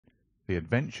The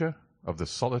Adventure of the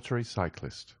Solitary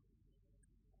Cyclist.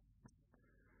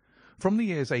 From the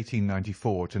years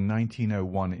 1894 to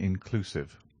 1901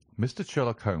 inclusive, Mr.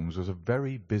 Sherlock Holmes was a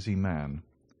very busy man.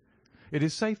 It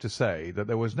is safe to say that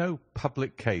there was no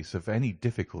public case of any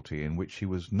difficulty in which he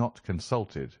was not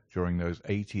consulted during those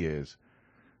 8 years,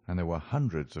 and there were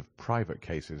hundreds of private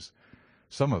cases,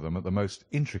 some of them at the most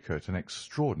intricate and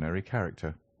extraordinary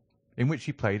character, in which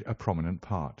he played a prominent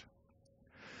part.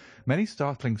 Many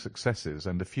startling successes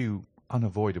and a few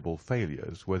unavoidable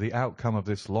failures were the outcome of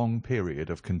this long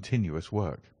period of continuous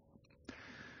work.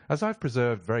 As I have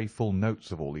preserved very full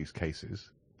notes of all these cases,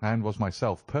 and was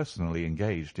myself personally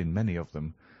engaged in many of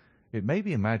them, it may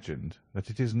be imagined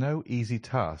that it is no easy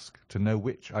task to know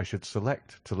which I should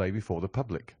select to lay before the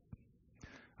public.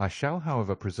 I shall,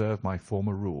 however, preserve my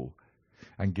former rule,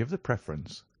 and give the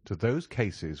preference to those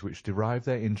cases which derive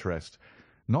their interest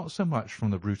not so much from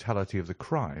the brutality of the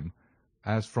crime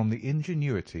as from the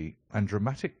ingenuity and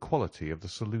dramatic quality of the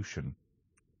solution.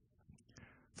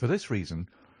 For this reason,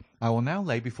 I will now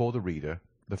lay before the reader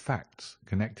the facts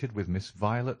connected with Miss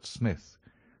Violet Smith,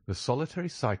 the solitary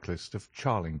cyclist of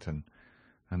Charlington,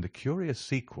 and the curious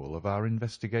sequel of our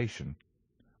investigation,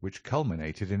 which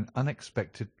culminated in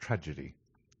unexpected tragedy.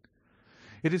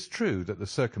 It is true that the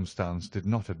circumstance did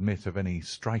not admit of any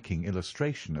striking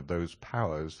illustration of those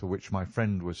powers for which my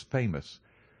friend was famous,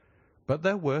 but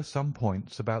there were some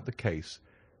points about the case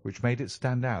which made it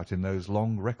stand out in those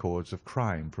long records of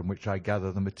crime from which I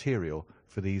gather the material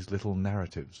for these little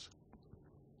narratives.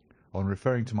 On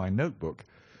referring to my notebook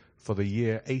for the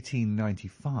year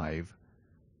 1895,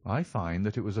 I find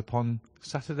that it was upon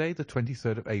Saturday the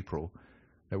 23rd of April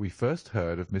that we first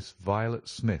heard of Miss Violet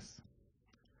Smith.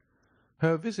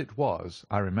 Her visit was,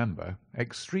 I remember,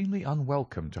 extremely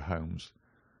unwelcome to Holmes,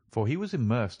 for he was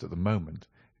immersed at the moment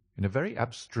in a very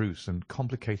abstruse and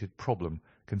complicated problem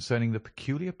concerning the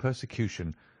peculiar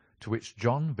persecution to which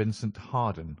John Vincent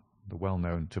Harden, the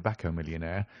well-known tobacco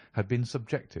millionaire, had been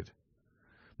subjected.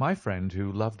 My friend,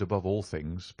 who loved above all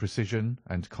things precision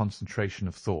and concentration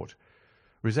of thought,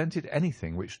 resented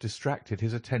anything which distracted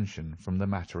his attention from the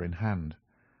matter in hand.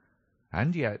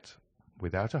 And yet,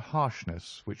 without a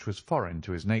harshness which was foreign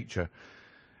to his nature,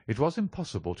 it was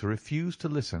impossible to refuse to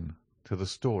listen to the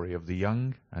story of the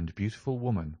young and beautiful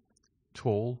woman,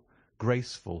 tall,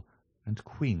 graceful, and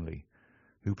queenly,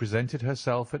 who presented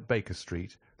herself at Baker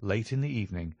Street late in the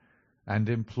evening and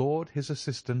implored his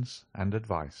assistance and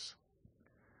advice.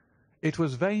 It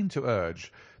was vain to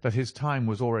urge that his time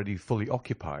was already fully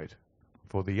occupied,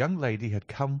 for the young lady had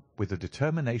come with the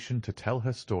determination to tell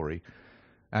her story,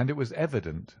 and it was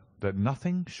evident that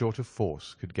nothing short of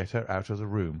force could get her out of the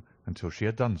room until she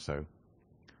had done so.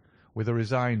 With a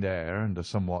resigned air and a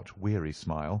somewhat weary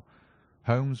smile,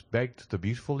 Holmes begged the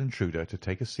beautiful intruder to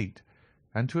take a seat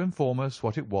and to inform us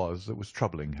what it was that was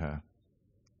troubling her.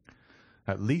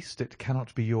 "At least it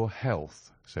cannot be your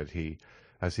health," said he,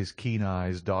 as his keen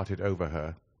eyes darted over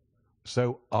her.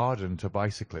 "So ardent a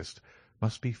bicyclist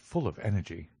must be full of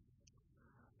energy."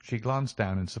 She glanced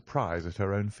down in surprise at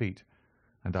her own feet,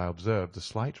 and I observed the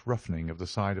slight roughening of the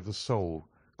side of the sole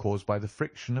caused by the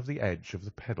friction of the edge of the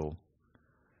pedal.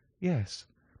 "Yes,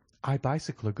 I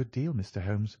bicycle a good deal, Mr.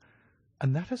 Holmes,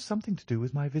 and that has something to do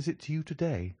with my visit to you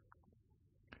to-day."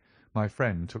 My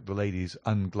friend took the lady's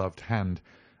ungloved hand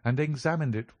and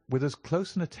examined it with as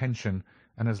close an attention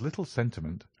and as little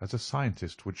sentiment as a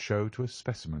scientist would show to a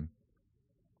specimen.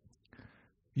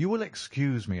 "You will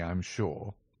excuse me, I am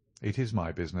sure. It is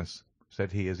my business,"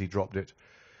 said he as he dropped it.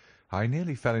 "I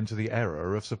nearly fell into the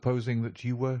error of supposing that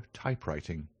you were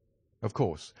typewriting. Of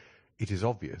course, it is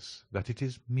obvious that it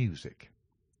is music.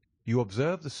 You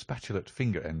observe the spatulate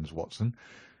finger ends, Watson,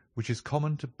 which is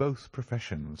common to both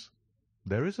professions.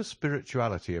 There is a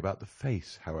spirituality about the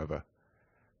face, however."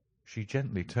 She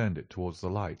gently turned it towards the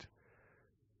light,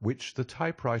 "which the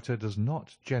typewriter does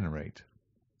not generate.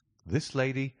 This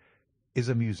lady is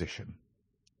a musician."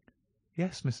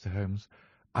 "Yes, Mr. Holmes,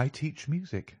 I teach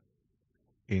music."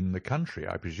 "In the country,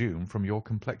 I presume, from your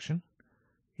complexion?"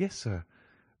 "Yes, sir,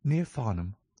 near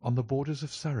Farnham, on the borders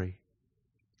of Surrey."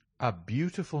 "A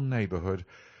beautiful neighbourhood,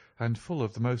 and full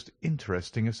of the most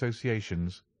interesting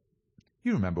associations.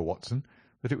 You remember, Watson,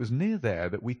 that it was near there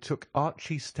that we took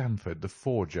Archie Stamford, the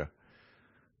forger.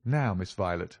 Now, Miss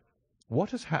Violet,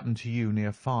 what has happened to you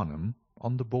near Farnham,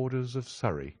 on the borders of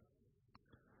Surrey?"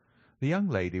 The young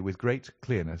lady, with great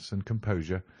clearness and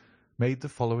composure, made the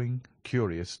following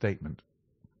curious statement.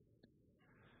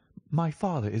 "My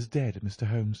father is dead, Mr.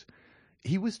 Holmes.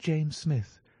 He was James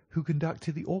Smith, who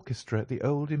conducted the orchestra at the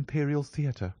old Imperial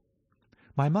Theatre.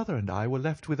 My mother and I were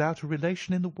left without a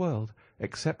relation in the world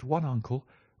except one uncle,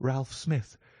 Ralph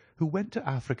Smith, who went to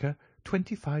Africa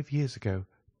 25 years ago,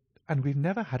 and we've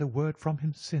never had a word from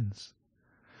him since.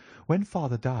 When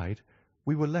father died,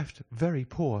 we were left very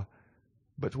poor,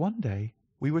 but one day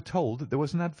we were told that there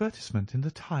was an advertisement in the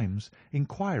Times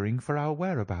inquiring for our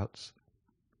whereabouts.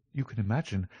 You can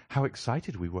imagine how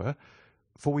excited we were,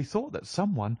 for we thought that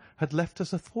someone had left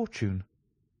us a fortune.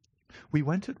 We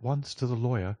went at once to the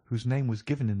lawyer whose name was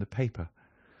given in the paper.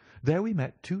 There we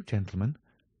met two gentlemen,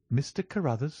 Mr.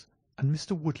 Carruthers and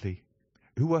Mr. Woodley,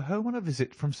 who were home on a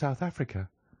visit from South Africa.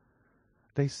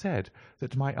 They said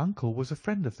that my uncle was a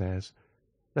friend of theirs,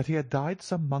 that he had died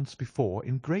some months before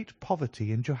in great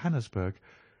poverty in Johannesburg,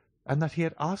 and that he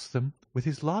had asked them with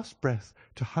his last breath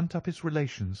to hunt up his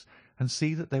relations and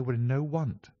see that they were in no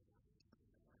want.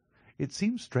 It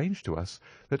seemed strange to us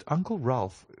that Uncle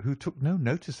Ralph, who took no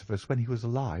notice of us when he was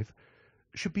alive,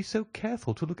 should be so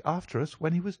careful to look after us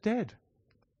when he was dead.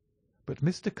 But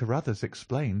Mr. Carruthers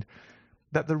explained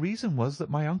that the reason was that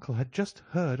my uncle had just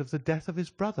heard of the death of his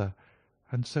brother,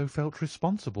 and so felt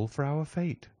responsible for our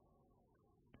fate.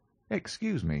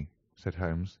 "Excuse me," said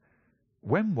Holmes.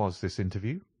 "When was this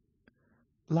interview?"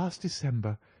 "Last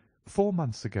December, 4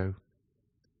 months ago."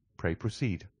 "Pray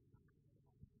proceed."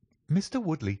 "Mr.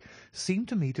 Woodley seemed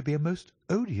to me to be a most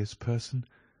odious person.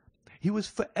 He was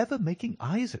for ever making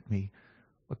eyes at me,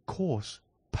 a coarse,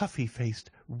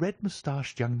 puffy-faced,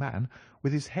 red-moustached young man,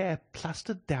 with his hair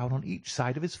plastered down on each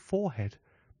side of his forehead.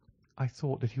 I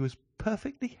thought that he was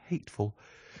perfectly hateful,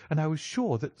 and I was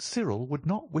sure that Cyril would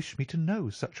not wish me to know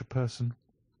such a person."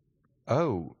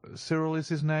 "Oh, Cyril is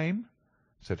his name?"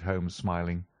 said Holmes,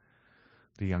 smiling.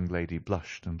 The young lady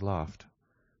blushed and laughed.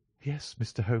 "Yes,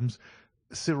 Mr. Holmes,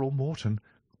 Cyril Morton,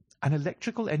 an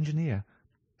electrical engineer,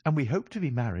 and we hope to be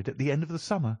married at the end of the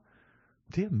summer.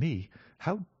 Dear me,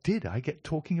 how did I get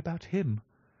talking about him?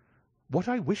 What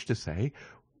I wished to say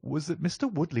was that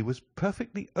Mr. Woodley was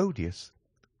perfectly odious,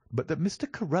 but that Mr.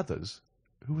 Carruthers,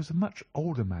 who was a much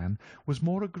older man, was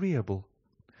more agreeable.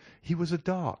 He was a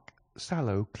dark,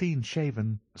 sallow,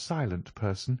 clean-shaven, silent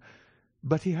person,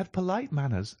 but he had polite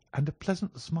manners and a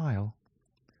pleasant smile.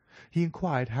 He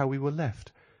inquired how we were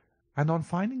left, and on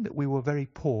finding that we were very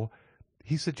poor,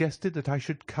 he suggested that I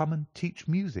should come and teach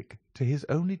music to his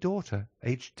only daughter,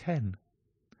 aged 10.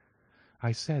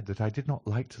 I said that I did not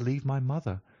like to leave my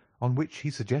mother, on which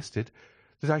he suggested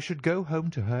that I should go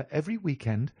home to her every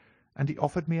week-end, and he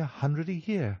offered me 100 a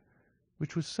year,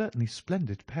 which was certainly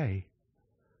splendid pay.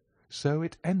 So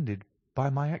it ended by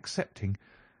my accepting,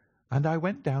 and I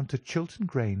went down to Chiltern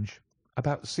Grange,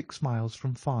 about 6 miles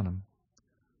from Farnham.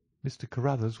 Mr.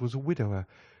 Carruthers was a widower,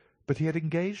 but he had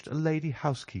engaged a lady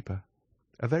housekeeper,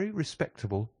 a very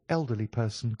respectable, elderly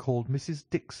person called Mrs.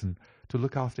 Dixon, to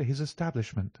look after his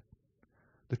establishment.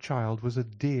 The child was a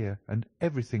dear, and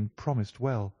everything promised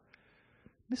well.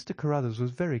 Mr. Carruthers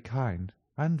was very kind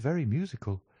and very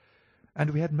musical,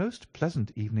 and we had most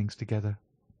pleasant evenings together.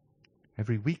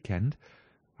 Every week-end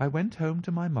I went home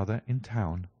to my mother in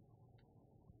town.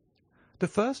 The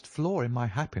first flaw in my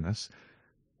happiness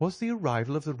was the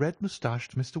arrival of the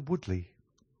red-moustached Mr. Woodley.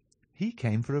 He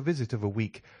came for a visit of a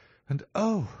week, and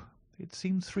oh, it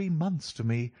seemed 3 months to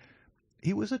me.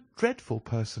 He was a dreadful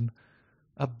person,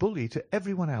 a bully to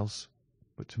everyone else,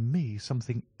 but to me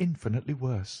something infinitely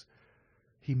worse.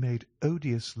 He made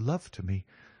odious love to me,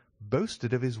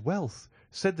 boasted of his wealth,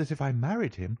 said that if I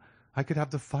married him I could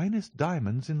have the finest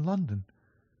diamonds in London,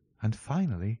 and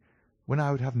finally, when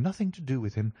I would have nothing to do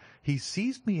with him, he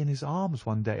seized me in his arms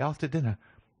one day after dinner,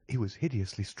 he was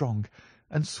hideously strong,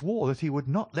 and swore that he would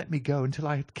not let me go until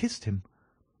I had kissed him.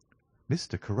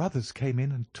 Mr. Carruthers came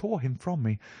in and tore him from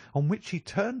me, on which he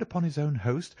turned upon his own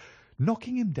host,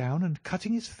 knocking him down and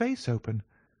cutting his face open.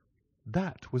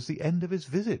 That was the end of his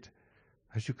visit,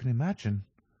 as you can imagine.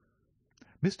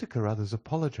 Mr. Carruthers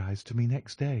apologized to me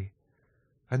next day,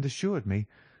 and assured me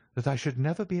that I should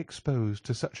never be exposed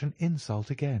to such an insult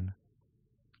again.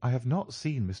 I have not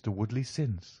seen Mr. Woodley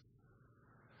since.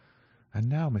 And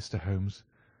now, Mr. Holmes,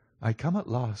 I come at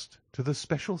last to the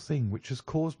special thing which has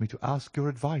caused me to ask your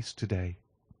advice to-day.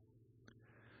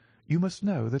 You must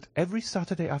know that every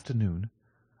Saturday afternoon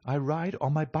I ride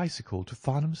on my bicycle to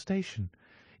Farnham Station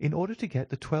in order to get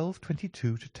the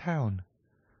 12:22 to town.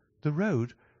 The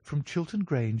road from Chiltern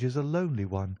Grange is a lonely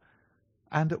one,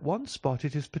 and at one spot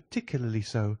it is particularly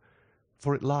so,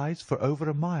 for it lies for over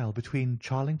a mile between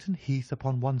Charlington Heath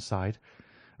upon one side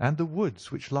and the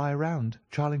woods which lie around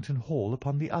Charlington Hall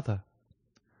upon the other.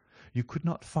 You could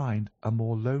not find a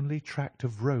more lonely tract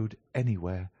of road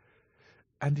anywhere,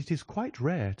 and it is quite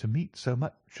rare to meet so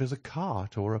much as a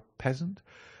cart or a peasant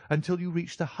until you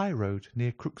reach the high road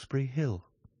near Crooksbury Hill.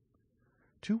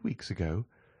 2 weeks ago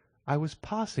I was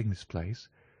passing this place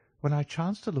when I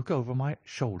chanced to look over my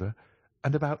shoulder,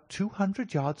 and about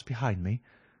 200 yards behind me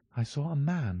I saw a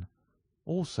man,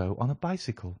 also on a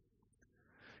bicycle.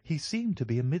 He seemed to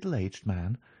be a middle-aged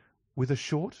man, with a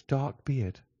short dark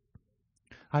beard.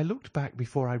 I looked back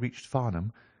before I reached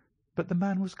Farnham, but the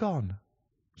man was gone,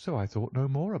 so I thought no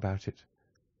more about it.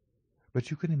 But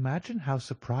you can imagine how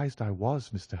surprised I was,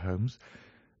 Mr. Holmes,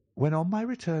 when on my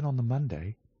return on the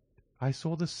Monday I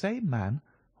saw the same man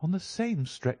on the same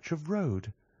stretch of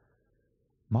road.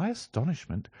 My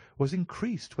astonishment was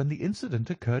increased when the incident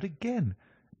occurred again,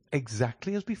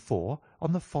 exactly as before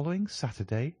on the following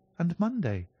Saturday and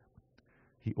Monday.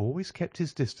 He always kept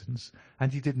his distance,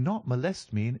 and he did not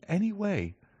molest me in any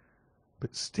way,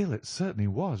 but still it certainly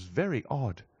was very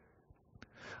odd.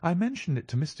 I mentioned it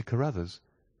to Mr. Carruthers,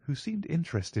 who seemed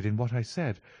interested in what I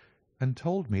said, and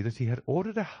told me that he had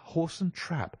ordered a horse and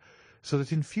trap, so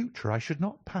that in future I should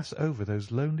not pass over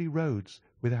those lonely roads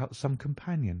without some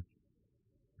companion.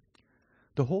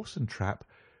 The horse and trap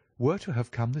were to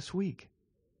have come this week,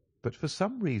 but for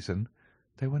some reason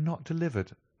they were not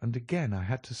delivered, and again I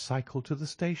had to cycle to the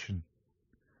station.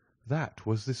 That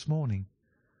was this morning.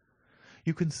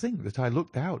 You can think that I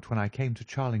looked out when I came to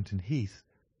Charlington Heath,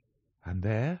 and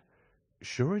there,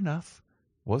 sure enough,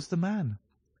 was the man,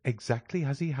 exactly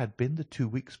as he had been the 2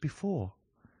 weeks before.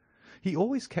 He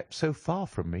always kept so far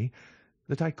from me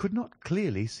that I could not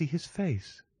clearly see his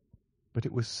face, but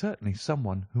it was certainly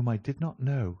someone whom I did not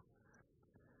know.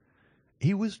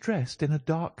 He was dressed in a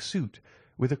dark suit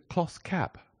with a cloth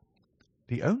cap.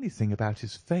 The only thing about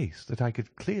his face that I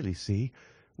could clearly see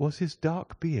was his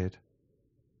dark beard.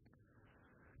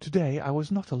 To-day I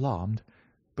was not alarmed,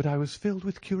 but I was filled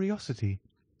with curiosity,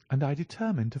 and I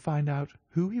determined to find out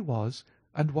who he was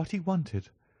and what he wanted.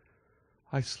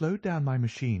 I slowed down my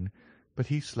machine, but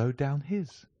he slowed down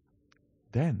his.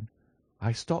 Then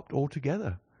I stopped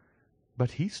altogether,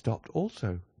 but he stopped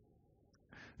also.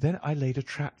 Then I laid a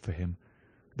trap for him.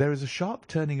 There is a sharp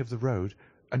turning of the road,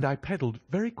 and I pedalled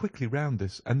very quickly round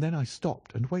this, and then I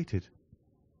stopped and waited.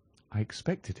 I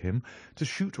expected him to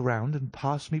shoot round and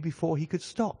pass me before he could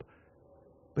stop,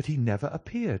 but he never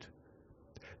appeared.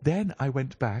 Then I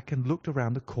went back and looked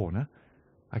around the corner.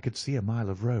 I could see a mile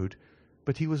of road,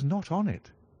 but he was not on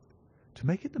it. To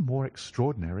make it the more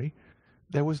extraordinary,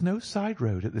 there was no side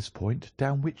road at this point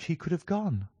down which he could have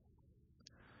gone.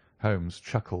 Holmes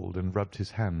chuckled and rubbed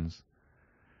his hands.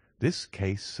 "This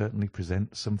case certainly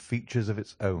presents some features of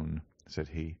its own," said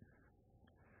he.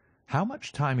 "How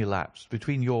much time elapsed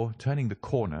between your turning the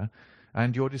corner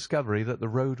and your discovery that the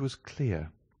road was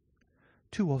clear?"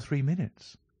 2 or 3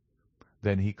 minutes.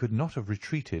 "Then he could not have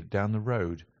retreated down the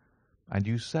road, and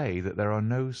you say that there are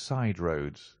no side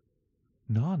roads?"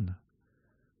 "None."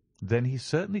 "Then he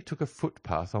certainly took a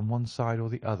footpath on one side or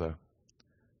the other."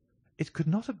 "It could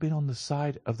not have been on the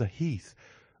side of the heath,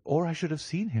 or I should have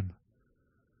seen him."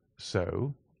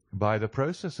 "So, by the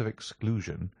process of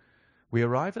exclusion, we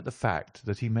arrive at the fact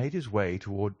that he made his way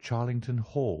toward Charlington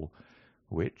Hall,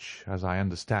 which, as I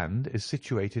understand, is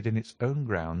situated in its own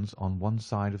grounds on one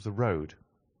side of the road.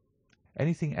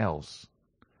 Anything else?"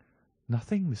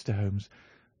 "Nothing, Mr. Holmes,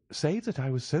 save that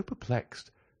I was so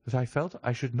perplexed that I felt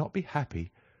I should not be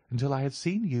happy until I had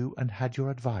seen you and had your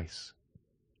advice."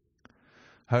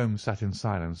 Holmes sat in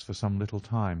silence for some little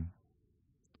time.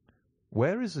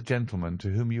 "Where is the gentleman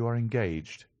to whom you are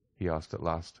engaged?" he asked at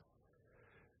last.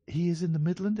 "He is in the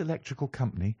Midland Electrical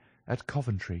Company at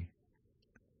Coventry."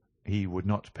 "He would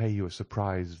not pay you a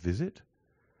surprise visit?"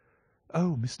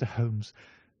 "Oh, Mr. Holmes,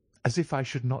 as if I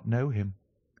should not know him."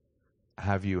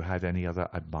 "Have you had any other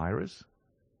admirers?"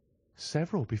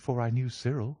 "Several before I knew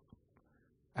Cyril."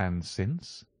 "And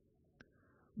since?"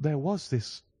 "There was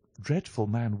this dreadful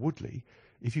man Woodley,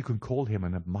 if you can call him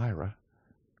an admirer."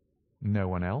 "No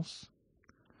one else?"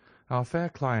 Our fair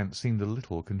client seemed a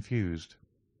little confused.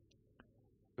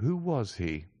 "Who was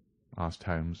he?" asked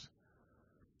Holmes.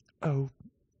 "Oh,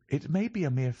 it may be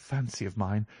a mere fancy of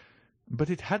mine, but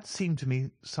it had seemed to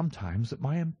me sometimes that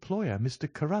my employer,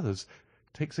 Mr. Carruthers,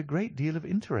 takes a great deal of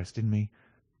interest in me.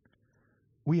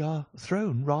 We are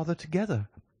thrown rather together.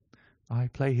 I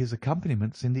play his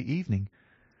accompaniments in the evening.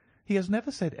 He has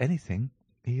never said anything.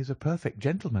 He is a perfect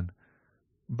gentleman.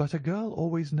 But a girl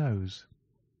always knows."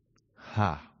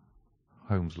 "Ha!"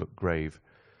 Holmes looked grave.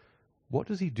 "What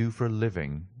does he do for a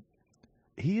living?"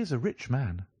 "He is a rich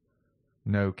man."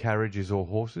 "No carriages or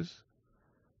horses?"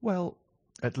 "Well,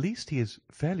 at least he is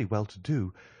fairly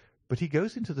well-to-do, but he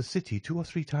goes into the city 2 or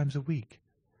 3 times a week.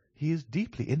 He is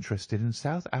deeply interested in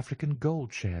South African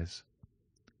gold shares."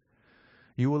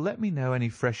 "You will let me know any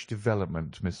fresh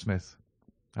development, Miss Smith.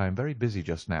 I am very busy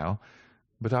just now,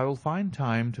 but I will find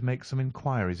time to make some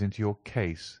inquiries into your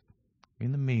case.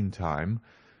 In the meantime,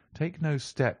 take no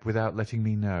step without letting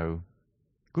me know.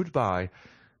 Good-bye,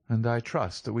 and I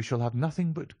trust that we shall have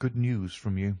nothing but good news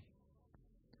from you."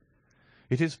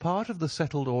 "It is part of the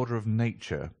settled order of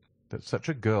nature that such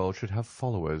a girl should have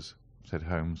followers," said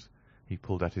Holmes. He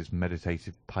pulled at his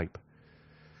meditative pipe.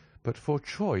 "But for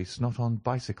choice not on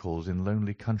bicycles in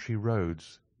lonely country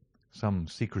roads. Some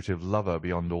secretive lover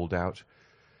beyond all doubt.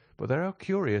 But there are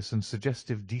curious and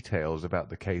suggestive details about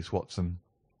the case, Watson."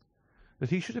 "That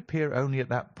he should appear only at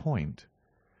that point?"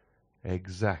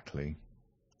 "Exactly.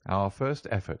 Our first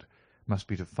effort must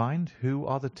be to find who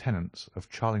are the tenants of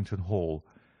Charlington Hall.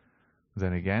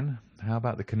 Then again, how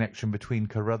about the connection between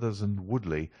Carruthers and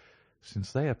Woodley,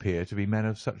 since they appear to be men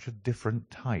of such a different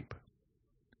type?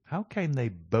 How came they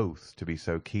both to be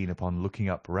so keen upon looking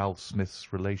up Ralph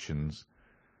Smith's relations?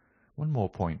 One more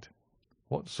point.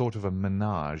 What sort of a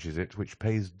menage is it which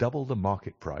pays double the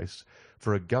market price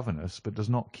for a governess but does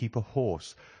not keep a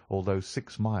horse, although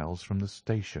 6 miles from the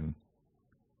station?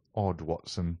 Odd,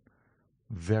 Watson.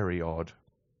 Very odd.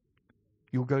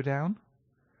 You'll go down?"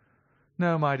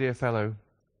 "No, my dear fellow,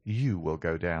 you will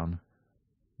go down.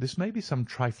 This may be some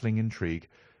trifling intrigue,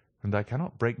 and I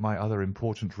cannot break my other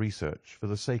important research for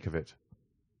the sake of it.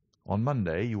 On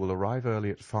Monday you will arrive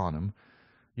early at Farnham.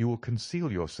 You will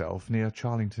conceal yourself near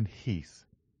Charlington Heath.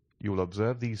 You will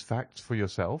observe these facts for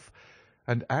yourself,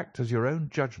 and act as your own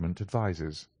judgment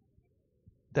advises.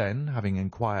 Then, having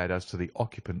inquired as to the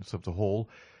occupants of the hall,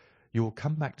 you will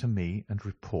come back to me and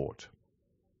report.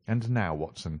 And now,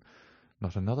 Watson,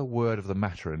 not another word of the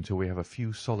matter until we have a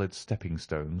few solid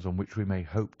stepping-stones on which we may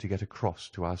hope to get across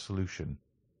to our solution."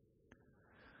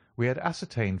 We had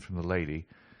ascertained from the lady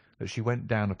that she went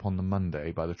down upon the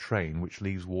Monday by the train which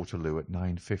leaves Waterloo at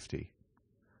 9:50.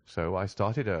 So I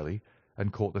started early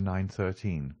and caught the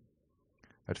 9:13.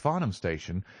 At Farnham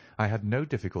Station I had no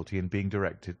difficulty in being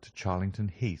directed to Charlington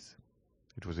Heath.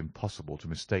 It was impossible to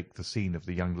mistake the scene of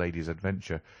the young lady's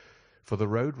adventure, for the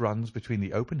road runs between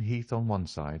the open heath on one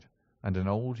side and an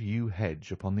old yew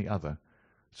hedge upon the other,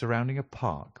 surrounding a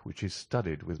park which is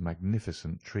studded with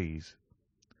magnificent trees.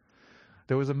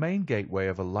 There was a main gateway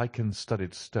of a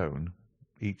lichen-studded stone,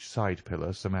 each side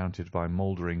pillar surmounted by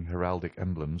mouldering heraldic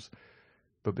emblems,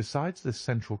 but besides this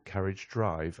central carriage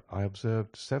drive I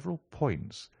observed several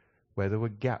points where there were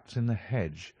gaps in the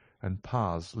hedge and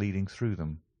paths leading through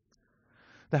them.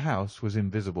 The house was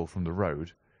invisible from the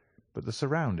road, but the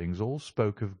surroundings all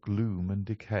spoke of gloom and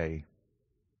decay.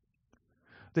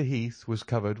 The heath was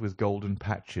covered with golden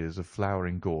patches of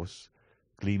flowering gorse,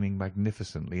 gleaming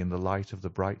magnificently in the light of the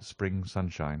bright spring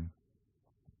sunshine.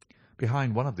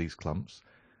 Behind one of these clumps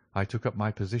I took up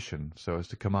my position so as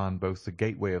to command both the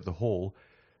gateway of the hall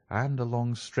and a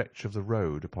long stretch of the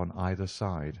road upon either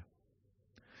side.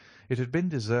 It had been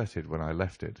deserted when I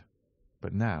left it,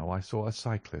 but now I saw a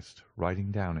cyclist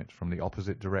riding down it from the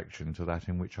opposite direction to that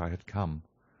in which I had come.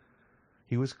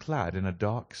 He was clad in a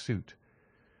dark suit,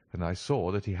 and I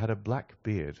saw that he had a black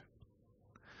beard.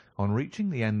 On reaching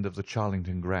the end of the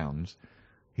Charlington grounds,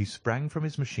 he sprang from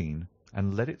his machine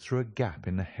and led it through a gap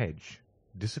in the hedge,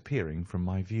 disappearing from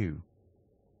my view.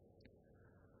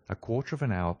 A quarter of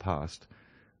an hour passed,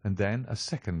 and then a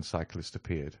second cyclist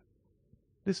appeared.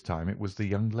 This time it was the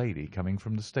young lady coming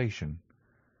from the station.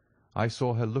 I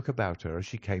saw her look about her as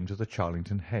she came to the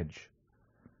Charlington hedge.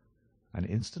 An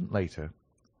instant later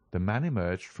the man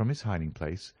emerged from his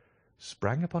hiding-place,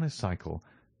 sprang upon his cycle,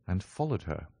 and followed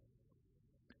her.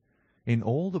 In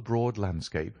all the broad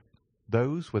landscape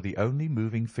those were the only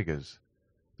moving figures,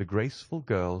 the graceful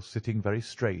girl sitting very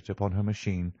straight upon her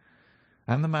machine,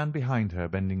 and the man behind her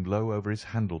bending low over his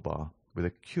handle-bar with a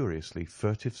curiously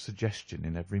furtive suggestion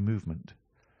in every movement.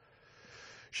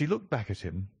 She looked back at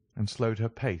him and slowed her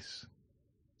pace.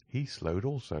 He slowed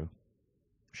also.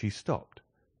 She stopped.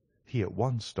 He at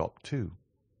once stopped too,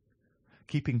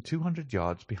 keeping 200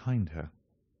 yards behind her.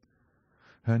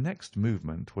 Her next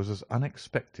movement was as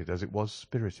unexpected as it was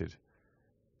spirited.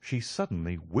 She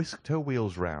suddenly whisked her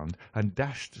wheels round and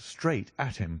dashed straight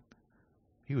at him.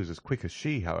 He was as quick as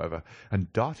she, however,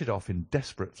 and darted off in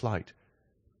desperate flight.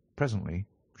 Presently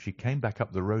she came back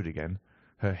up the road again,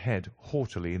 her head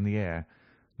haughtily in the air,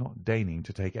 not deigning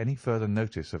to take any further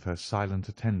notice of her silent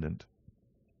attendant.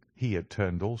 He had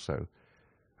turned also,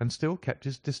 and still kept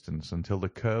his distance until the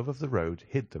curve of the road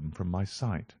hid them from my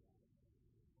sight.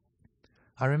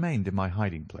 I remained in my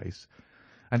hiding-place,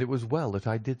 and it was well that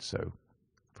I did so,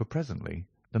 for presently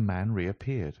the man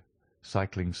reappeared,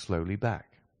 cycling slowly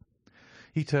back.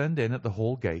 He turned in at the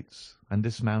hall gates and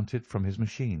dismounted from his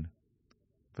machine.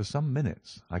 For some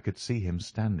minutes I could see him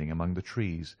standing among the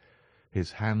trees.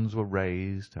 His hands were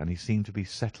raised, and he seemed to be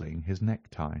settling his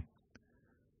necktie.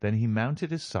 Then he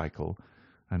mounted his cycle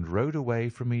and rode away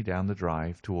from me down the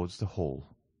drive towards the Hall.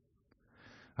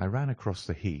 I ran across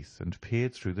the heath and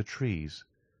peered through the trees.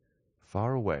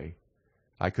 Far away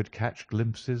I could catch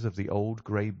glimpses of the old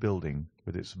grey building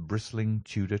with its bristling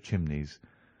Tudor chimneys,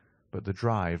 but the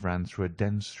drive ran through a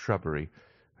dense shrubbery,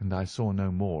 and I saw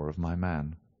no more of my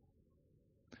man.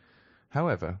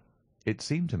 However, it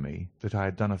seemed to me that I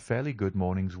had done a fairly good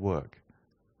morning's work,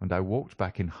 and I walked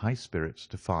back in high spirits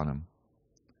to Farnham.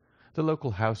 The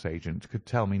local house agent could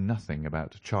tell me nothing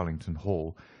about Charlington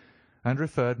Hall, and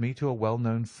referred me to a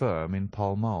well-known firm in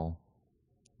Pall Mall.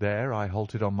 There I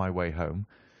halted on my way home,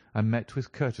 and met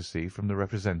with courtesy from the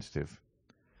representative.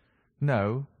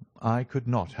 No, I could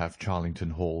not have Charlington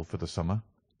Hall for the summer.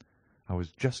 I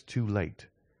was just too late.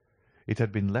 It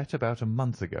had been let about a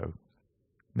month ago.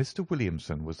 Mr.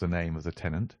 Williamson was the name of the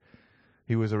tenant.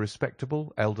 He was a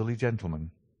respectable elderly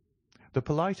gentleman. The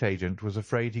polite agent was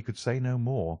afraid he could say no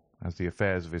more, as the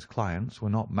affairs of his clients were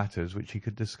not matters which he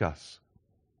could discuss.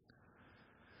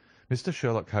 Mr.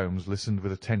 Sherlock Holmes listened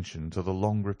with attention to the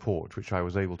long report which I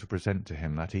was able to present to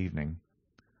him that evening,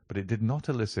 but it did not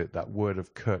elicit that word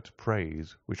of curt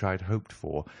praise which I had hoped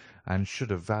for and should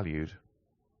have valued.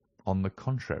 On the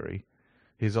contrary,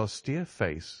 his austere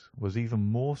face was even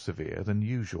more severe than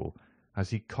usual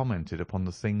as he commented upon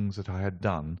the things that I had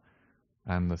done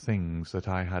and the things that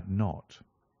I had not.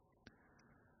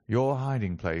 Your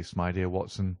hiding-place, my dear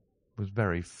Watson, was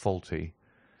very faulty.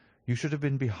 You should have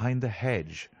been behind the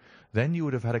hedge. Then you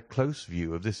would have had a close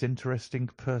view of this interesting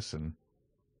person.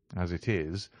 As it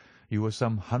is, you were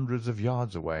some hundreds of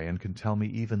yards away and can tell me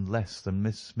even less than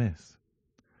Miss Smith.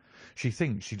 She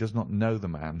thinks she does not know the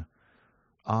man.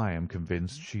 I am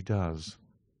convinced she does.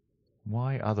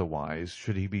 Why otherwise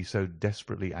should he be so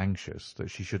desperately anxious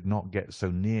that she should not get so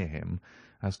near him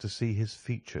as to see his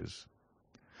features?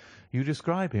 You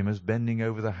describe him as bending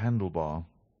over the handlebar.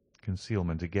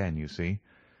 Concealment again, you see.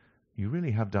 You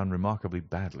really have done remarkably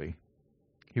badly.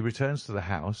 He returns to the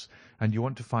house, and you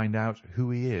want to find out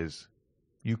who he is.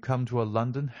 You come to a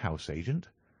London house agent?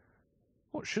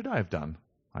 What should I have done?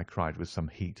 I cried with some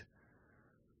heat.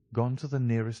 Gone to the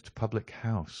nearest public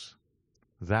house.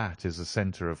 That is the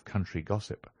centre of country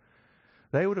gossip.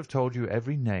 They would have told you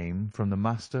every name from the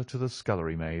master to the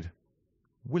scullery maid.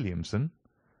 Williamson?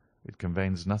 It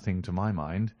conveys nothing to my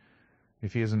mind.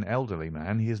 If he is an elderly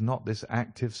man, he is not this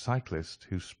active cyclist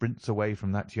who sprints away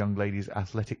from that young lady's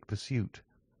athletic pursuit.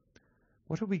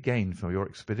 What have we gained from your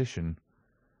expedition?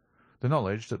 The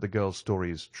knowledge that the girl's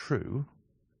story is true.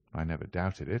 I never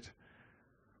doubted it.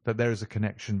 That there is a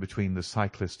connection between the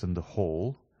cyclist and the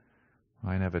Hall.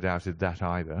 I never doubted that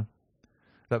either.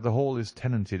 That the Hall is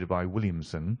tenanted by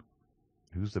Williamson.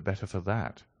 Who's the better for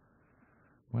that?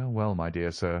 Well, well, my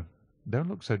dear sir, don't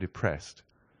look so depressed.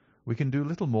 We can do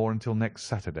little more until next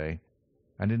Saturday,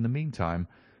 and in the meantime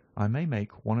I may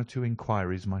make one or two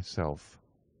inquiries myself.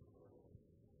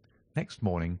 Next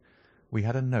morning we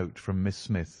had a note from Miss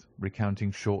Smith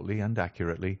recounting shortly and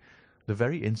accurately the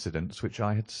very incidents which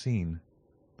I had seen,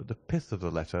 but the pith of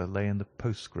the letter lay in the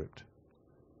postscript.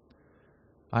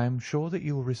 I am sure that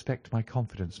you will respect my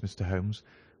confidence, Mr. Holmes,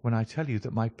 when I tell you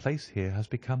that my place here has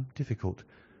become difficult,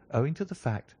 owing to the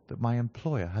fact that my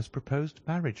employer has proposed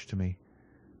marriage to me.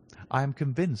 I am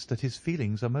convinced that his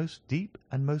feelings are most deep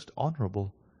and most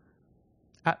honourable.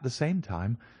 At the same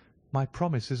time, my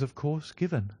promise is of course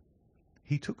given.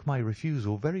 He took my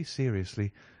refusal very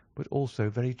seriously, but also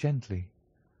very gently.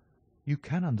 You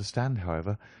can understand,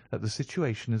 however, that the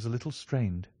situation is a little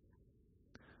strained.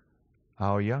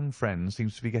 Our young friend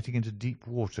seems to be getting into deep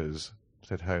waters,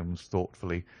 said Holmes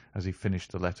thoughtfully as he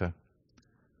finished the letter.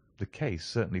 The case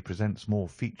certainly presents more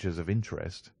features of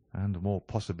interest and more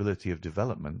possibility of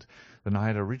development than I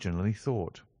had originally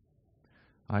thought.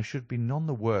 I should be none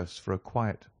the worse for a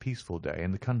quiet, peaceful day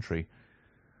in the country,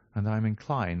 and I am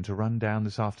inclined to run down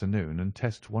this afternoon and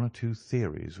test one or two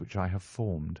theories which I have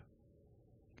formed.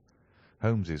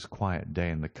 Holmes's quiet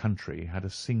day in the country had a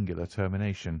singular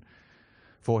termination,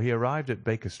 for he arrived at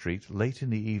Baker Street late in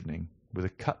the evening with a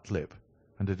cut lip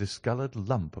and a discoloured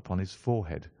lump upon his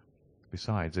forehead,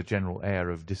 besides a general air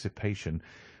of dissipation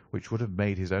which would have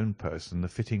made his own person the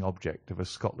fitting object of a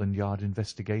Scotland Yard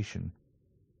investigation.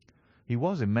 He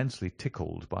was immensely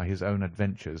tickled by his own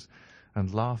adventures,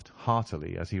 and laughed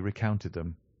heartily as he recounted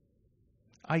them.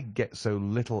 "I get so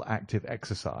little active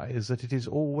exercise that it is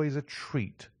always a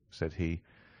treat," said he.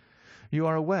 "You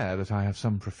are aware that I have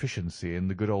some proficiency in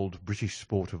the good old British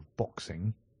sport of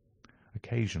boxing.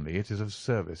 Occasionally it is of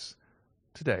service.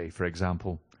 To-day, for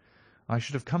example, I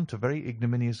should have come to very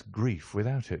ignominious grief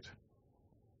without it."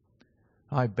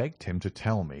 I begged him to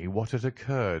tell me what had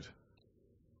occurred.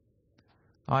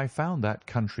 I found that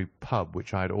country pub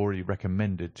which I had already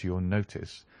recommended to your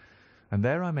notice, and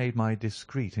there I made my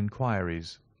discreet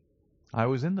inquiries. I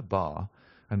was in the bar,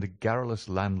 and the garrulous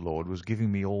landlord was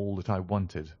giving me all that I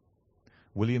wanted.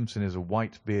 Williamson is a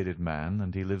white-bearded man,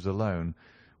 and he lives alone,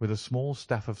 with a small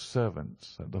staff of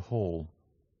servants, at the Hall.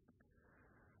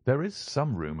 There is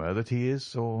some rumour that he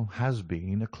is, or has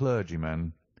been, a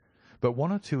clergyman, but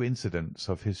one or two incidents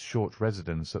of his short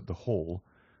residence at the Hall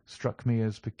struck me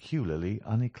as peculiarly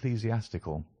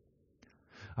unecclesiastical.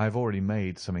 I have already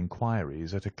made some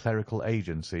inquiries at a clerical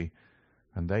agency,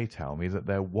 and they tell me that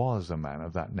there was a man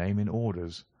of that name in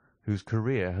orders, whose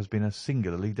career has been a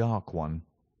singularly dark one.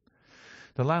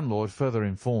 The landlord further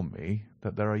informed me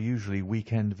that there are usually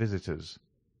week-end visitors,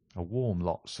 a warm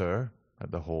lot, sir,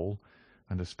 at the Hall,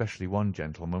 and especially one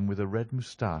gentleman with a red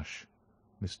moustache,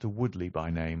 Mr. Woodley by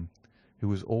name, who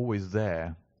was always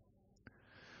there.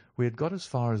 We had got as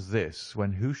far as this,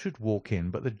 when who should walk in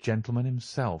but the gentleman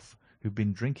himself, who had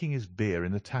been drinking his beer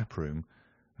in the tap-room,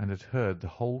 and had heard the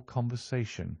whole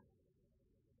conversation.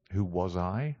 Who was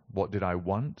I? What did I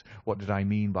want? What did I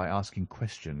mean by asking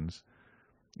questions?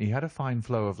 He had a fine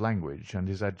flow of language, and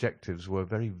his adjectives were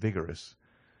very vigorous.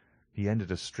 He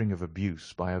ended a string of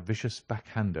abuse by a vicious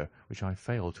backhander, which I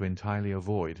failed to entirely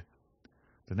avoid.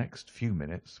 The next few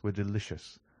minutes were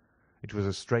delicious. It was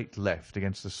a straight left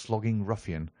against a slogging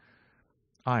ruffian.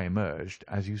 I emerged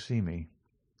as you see me.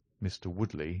 Mr.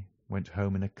 Woodley went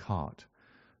home in a cart.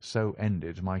 So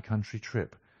ended my country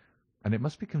trip, and it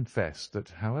must be confessed that,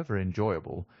 however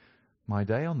enjoyable, my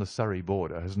day on the Surrey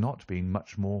border has not been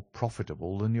much more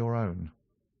profitable than your own.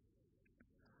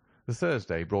 The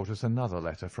Thursday brought us another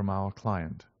letter from our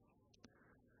client.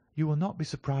 "You will not be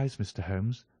surprised, Mr.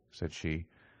 Holmes," said she,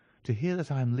 "to hear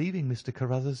that I am leaving Mr.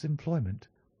 Carruthers' employment.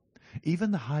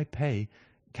 Even the high pay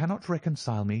cannot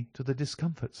reconcile me to the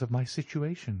discomforts of my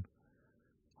situation.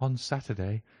 On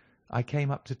Saturday I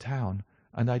came up to town,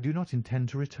 and I do not intend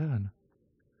to return.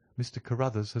 Mr.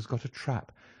 Carruthers has got a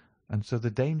trap, and so the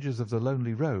dangers of the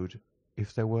lonely road,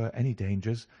 if there were any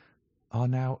dangers, are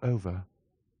now over.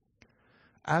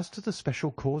 As to the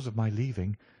special cause of my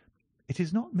leaving, it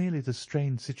is not merely the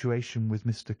strained situation with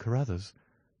Mr. Carruthers,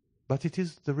 but it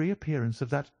is the reappearance of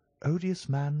that odious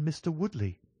man, Mr.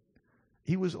 Woodley.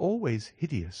 He was always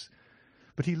hideous,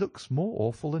 but he looks more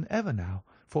awful than ever now,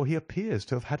 for he appears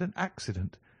to have had an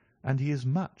accident, and he is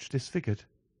much disfigured.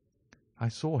 I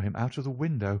saw him out of the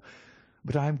window,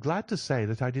 but I am glad to say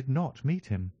that I did not meet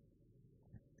him.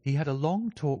 He had a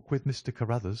long talk with Mr.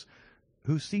 Carruthers,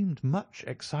 who seemed much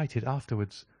excited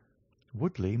afterwards.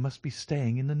 Woodley must be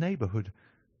staying in the neighbourhood,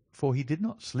 for he did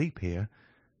not sleep here,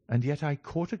 and yet I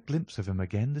caught a glimpse of him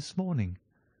again this morning,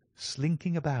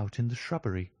 slinking about in the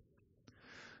shrubbery.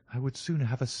 I would sooner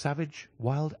have a savage,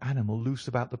 wild animal loose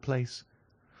about the place.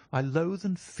 I loathe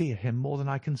and fear him more than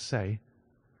I can say.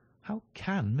 How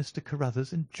can Mr.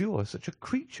 Carruthers endure such a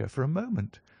creature for a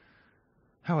moment?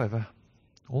 However,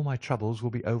 all my troubles will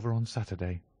be over on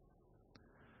Saturday."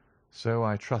 "So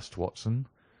I trust, Watson,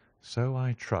 so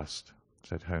I trust,"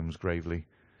 said Holmes gravely.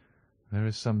 "There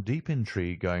is some deep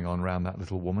intrigue going on round that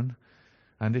little woman,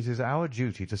 and it is our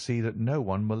duty to see that no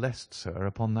one molests her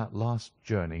upon that last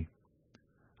journey.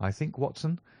 I think,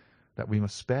 Watson, that we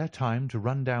must spare time to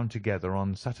run down together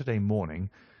on Saturday morning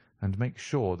and make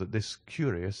sure that this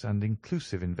curious and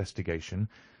inclusive investigation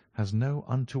has no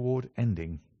untoward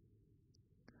ending."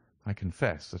 I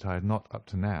confess that I had not up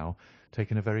to now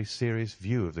taken a very serious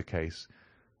view of the case,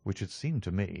 which had seemed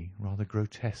to me rather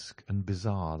grotesque and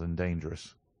bizarre than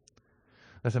dangerous.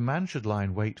 That a man should lie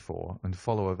in wait for and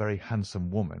follow a very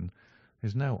handsome woman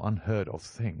is no unheard-of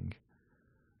thing,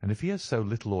 and if he has so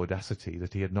little audacity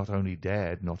that he had not only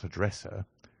dared not address her,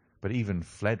 but even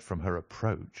fled from her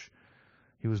approach,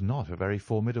 he was not a very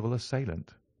formidable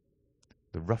assailant.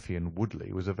 The ruffian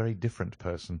Woodley was a very different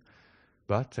person,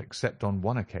 but, except on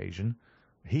one occasion,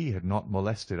 he had not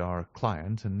molested our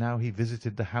client, and now he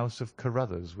visited the house of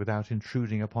Carruthers without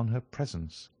intruding upon her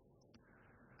presence.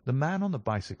 The man on the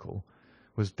bicycle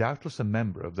was doubtless a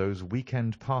member of those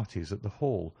week-end parties at the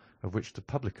Hall of which the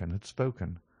publican had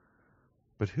spoken,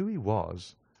 but who he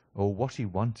was, or what he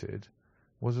wanted,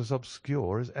 was as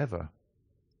obscure as ever.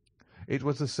 It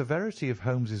was the severity of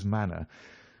Holmes's manner,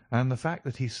 and the fact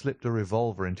that he slipped a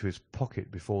revolver into his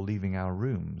pocket before leaving our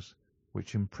rooms,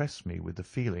 which impressed me with the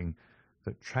feeling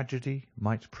that tragedy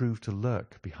might prove to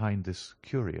lurk behind this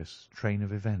curious train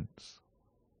of events.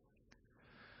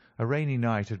 A rainy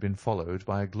night had been followed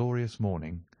by a glorious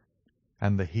morning,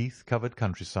 and the heath-covered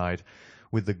countryside,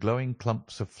 with the glowing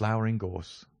clumps of flowering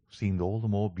gorse, seemed all the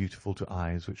more beautiful to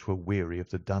eyes which were weary of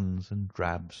the duns and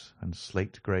drabs and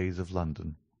slate greys of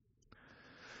London.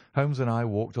 Holmes and I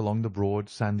walked along the broad,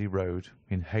 sandy road,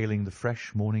 inhaling the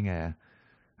fresh morning air,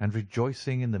 and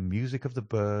rejoicing in the music of the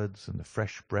birds and the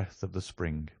fresh breath of the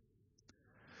spring.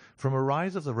 From a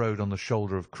rise of the road on the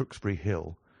shoulder of Crooksbury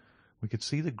Hill, we could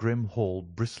see the grim hall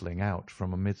bristling out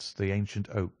from amidst the ancient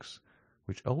oaks,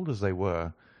 which, old as they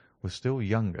were still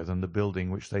younger than the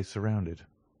building which they surrounded.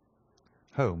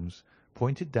 Holmes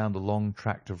pointed down the long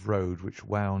tract of road which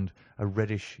wound a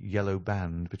reddish-yellow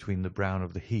band between the brown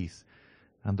of the heath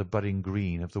and the budding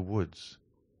green of the woods.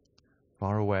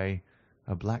 Far away,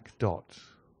 a black dot,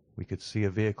 we could see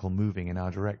a vehicle moving in our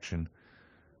direction.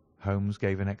 Holmes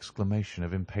gave an exclamation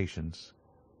of impatience.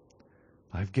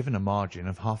 "I have given a margin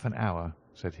of half an hour,"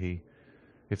 said he.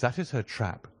 "If that is her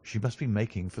trap, she must be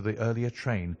making for the earlier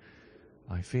train.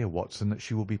 I fear, Watson, that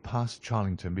she will be past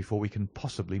Charlington before we can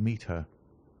possibly meet her."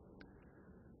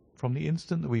 From the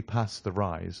instant that we passed the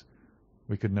rise,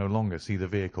 we could no longer see the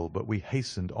vehicle, but we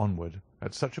hastened onward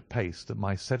at such a pace that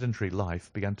my sedentary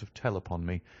life began to tell upon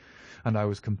me, and I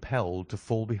was compelled to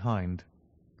fall behind.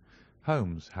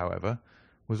 Holmes, however,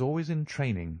 was always in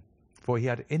training, for he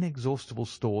had inexhaustible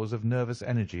stores of nervous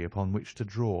energy upon which to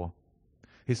draw.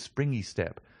 His springy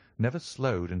step never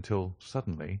slowed until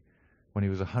suddenly, when he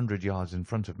was 100 yards in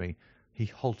front of me, he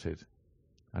halted,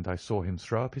 and I saw him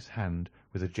throw up his hand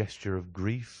with a gesture of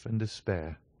grief and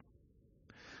despair.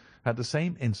 At the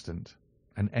same instant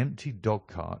an empty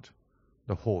dog-cart,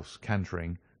 the horse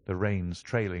cantering, the reins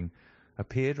trailing,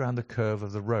 appeared round the curve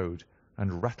of the road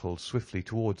and rattled swiftly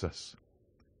towards us.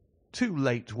 "Too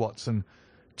late, Watson,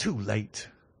 too late!"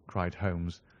 cried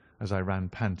Holmes, as I ran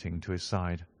panting to his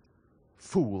side.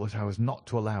 "Fool that I was not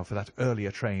to allow for that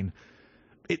earlier train!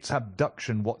 It's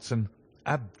abduction, Watson,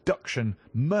 abduction,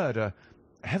 murder,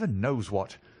 heaven knows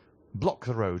what! Block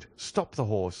the road, stop the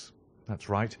horse. That's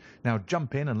right. Now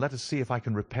jump in and let us see if I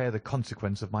can repair the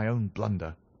consequence of my own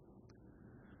blunder."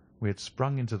 We had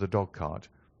sprung into the dog-cart,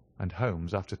 and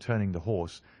Holmes, after turning the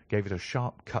horse, gave it a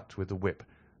sharp cut with the whip,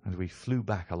 and we flew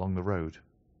back along the road.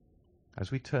 As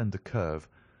we turned the curve,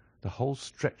 the whole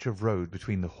stretch of road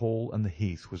between the hall and the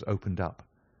heath was opened up.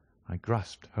 I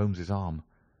grasped Holmes's arm.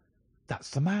 "That's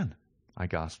the man!" I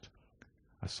gasped.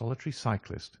 A solitary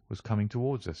cyclist was coming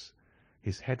towards us.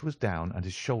 His head was down and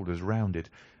his shoulders rounded,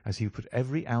 as he put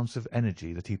every ounce of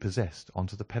energy that he possessed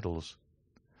onto the pedals.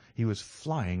 He was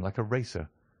flying like a racer.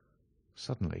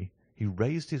 Suddenly he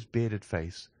raised his bearded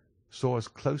face, saw us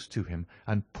close to him,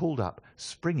 and pulled up,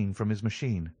 springing from his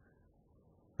machine.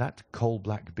 That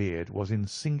coal-black beard was in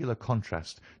singular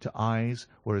contrast to eyes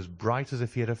were as bright as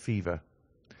if he had a fever.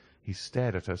 He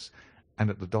stared at us and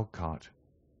at the dog-cart.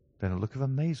 Then a look of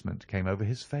amazement came over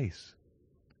his face.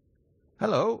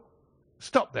 "Hello!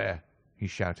 Stop there!" he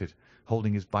shouted,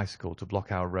 holding his bicycle to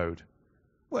block our road.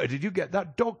 "Where did you get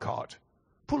that dog-cart?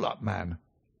 Pull up, man!"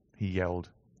 he yelled,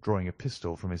 drawing a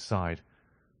pistol from his side.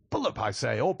 "Pull up, I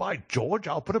say, or by George,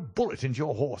 I'll put a bullet into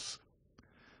your horse."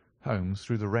 Holmes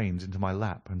threw the reins into my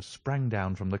lap and sprang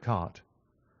down from the cart.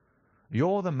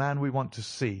 "You're the man we want to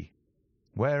see.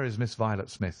 Where is Miss Violet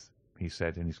Smith?" he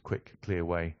said in his quick, clear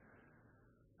way.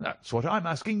 "That's what I'm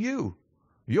asking you.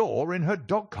 You're in her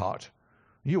dog-cart.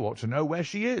 You ought to know where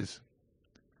she is."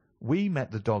 "We met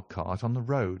the dog-cart on the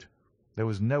road. There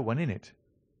was no one in it.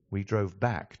 We drove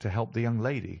back to help the young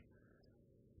lady."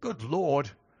 "Good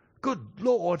Lord! Good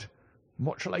Lord!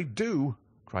 What shall I do?"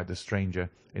 cried the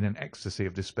stranger, in an ecstasy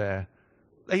of despair.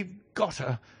 "They've got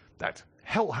her, that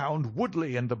hell-hound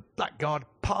Woodley and the blackguard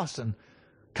parson.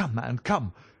 Come, man,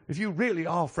 come. If you really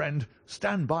are a friend,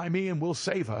 stand by me and we'll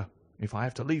save her, if I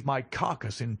have to leave my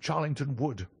carcass in Charlington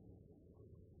Wood."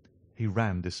 He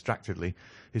ran distractedly,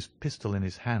 his pistol in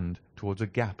his hand, towards a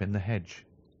gap in the hedge.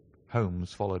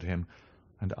 Holmes followed him,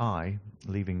 and I,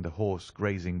 leaving the horse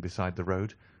grazing beside the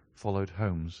road, followed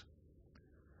Holmes.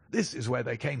 "This is where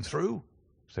they came through,"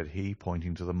 said he,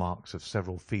 pointing to the marks of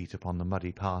several feet upon the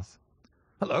muddy path.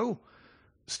 "Hullo!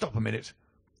 Stop a minute.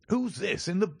 Who's this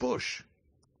in the bush?"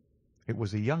 It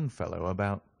was a young fellow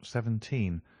about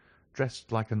 17,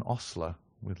 dressed like an ostler,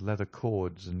 with leather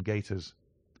cords and gaiters.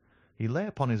 He lay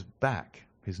upon his back,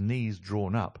 his knees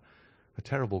drawn up, a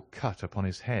terrible cut upon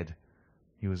his head.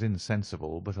 He was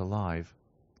insensible, but alive.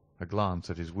 A glance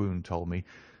at his wound told me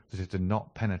that it had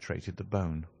not penetrated the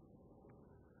bone.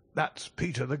 "That's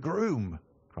Peter the groom,"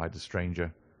 cried the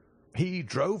stranger. "He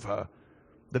drove her.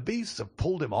 The beasts have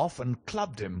pulled him off and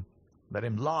clubbed him. Let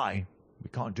him lie. We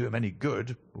can't do him any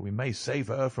good, but we may save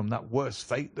her from that worst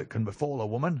fate that can befall a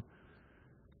woman."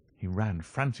 He ran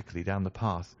frantically down the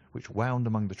path, which wound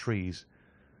among the trees.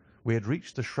 We had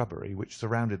reached the shrubbery which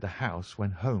surrounded the house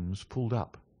when Holmes pulled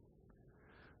up.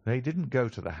 "They didn't go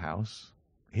to the house.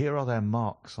 Here are their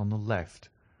marks on the left.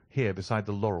 here beside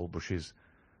the laurel bushes.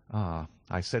 Ah,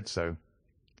 I said so."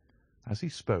 As he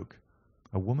spoke,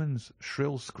 a woman's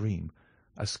shrill scream,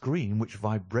 a scream which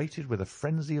vibrated with a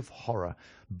frenzy of horror,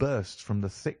 burst from the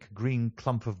thick green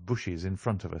clump of bushes in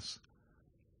front of us.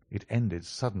 It ended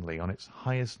suddenly on its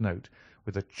highest note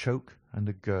with a choke and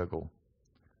a gurgle.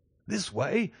 "This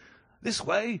way! This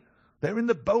way! They're in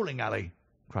the bowling alley!"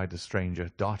 cried the stranger,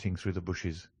 darting through the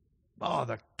bushes. "Ah,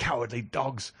 the cowardly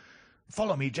dogs!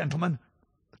 Follow me, gentlemen!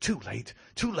 Too late!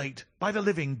 Too late! By the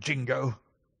living Jingo!"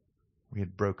 We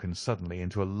had broken suddenly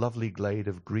into a lovely glade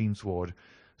of greensward,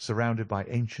 surrounded by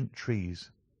ancient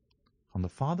trees. On the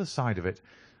farther side of it,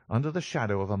 under the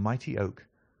shadow of a mighty oak,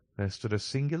 there stood a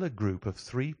singular group of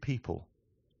 3 people.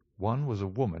 One was a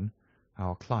woman,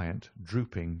 our client,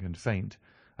 drooping and faint,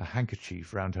 a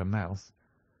handkerchief round her mouth.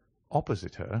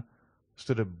 Opposite her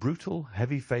stood a brutal,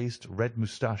 heavy-faced,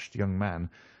 red-moustached young man,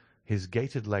 his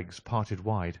gaitered legs parted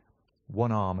wide,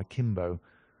 one arm akimbo,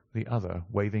 the other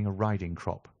waving a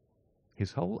riding-crop,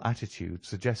 his whole attitude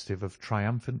suggestive of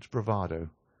triumphant bravado.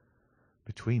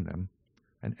 Between them,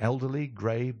 an elderly,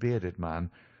 grey-bearded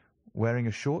man, wearing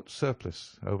a short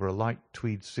surplice over a light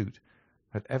tweed suit,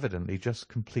 had evidently just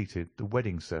completed the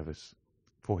wedding service,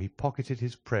 for he pocketed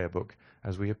his prayer-book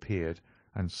as we appeared,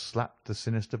 and slapped the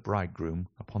sinister bridegroom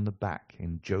upon the back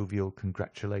in jovial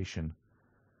congratulation.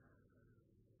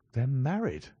 "They're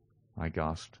married!" I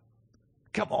gasped.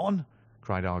 "Come on!"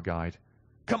 cried our guide.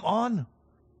 "Come on!"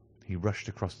 He rushed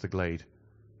across the glade,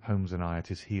 Holmes and I at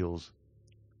his heels.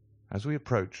 As we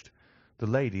approached, the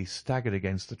lady staggered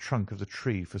against the trunk of the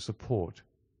tree for support.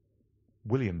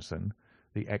 Williamson,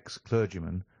 the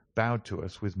ex-clergyman, bowed to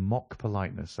us with mock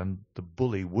politeness, and the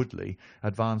bully Woodley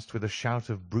advanced with a shout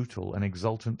of brutal and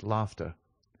exultant laughter.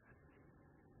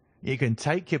 "You can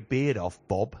take your beard off,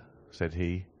 Bob," said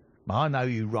he. "I know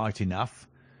you right enough.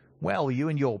 Well, you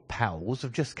and your pals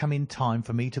have just come in time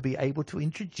for me to be able to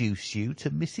introduce you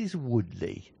to Mrs.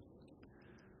 Woodley."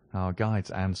 Our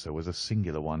guide's answer was a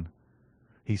singular one.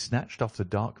 He snatched off the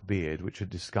dark beard which had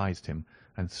disguised him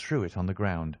and threw it on the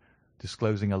ground,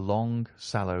 disclosing a long,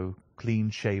 sallow,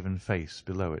 clean-shaven face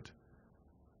below it.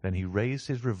 Then he raised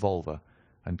his revolver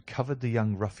and covered the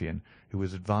young ruffian who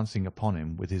was advancing upon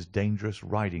him with his dangerous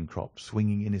riding-crop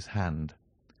swinging in his hand.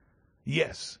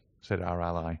 "Yes," said our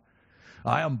ally,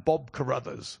 "I am Bob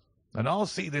Carruthers, and I'll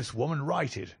see this woman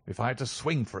righted if I had to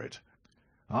swing for it.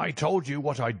 I told you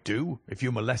what I'd do if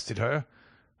you molested her,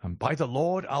 and by the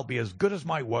Lord I'll be as good as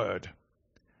my word."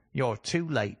 "You're too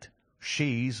late.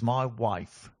 She's my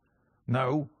wife."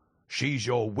 "No, she's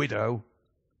your widow."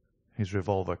 His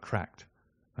revolver cracked,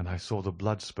 and I saw the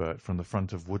blood spurt from the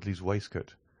front of Woodley's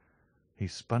waistcoat. He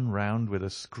spun round with a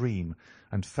scream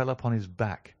and fell upon his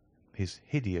back, his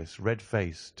hideous red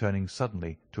face turning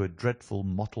suddenly to a dreadful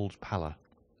mottled pallor.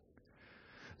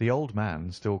 The old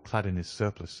man, still clad in his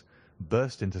surplice,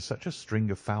 burst into such a string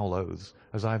of foul oaths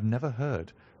as I have never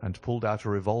heard, and pulled out a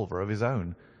revolver of his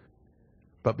own.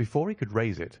 But before he could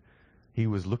raise it, he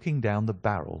was looking down the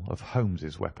barrel of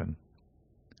Holmes's weapon.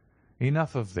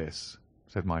 "Enough of this,"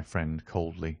 said my friend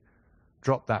coldly.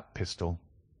 "Drop that pistol.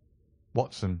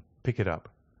 Watson, pick it up.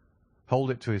 Hold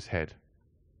it to his head.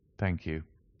 Thank you.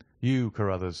 You,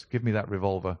 Carruthers, give me that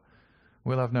revolver.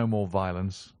 We'll have no more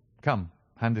violence. Come,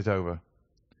 hand it over."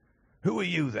 "Who are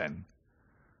you, then?"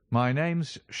 "My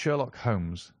name's Sherlock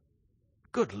Holmes."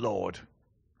 "Good Lord!"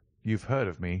 "You've heard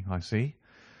of me, I see.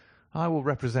 I will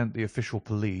represent the official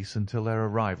police until their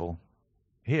arrival.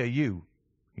 Here, you,"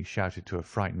 he shouted to a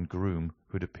frightened groom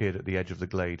who had appeared at the edge of the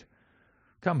glade.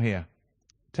 "Come here.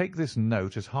 Take this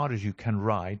note as hard as you can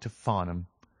ride to Farnham."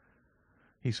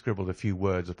 He scribbled a few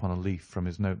words upon a leaf from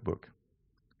his notebook.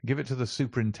 "Give it to the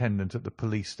superintendent at the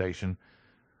police station.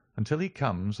 Until he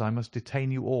comes, I must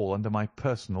detain you all under my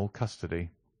personal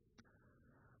custody."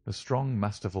 The strong,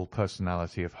 masterful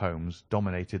personality of Holmes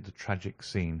dominated the tragic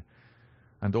scene,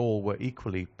 and all were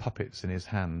equally puppets in his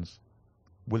hands.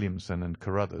 Williamson and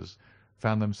Carruthers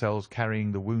found themselves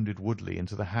carrying the wounded Woodley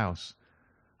into the house,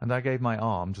 and I gave my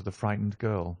arm to the frightened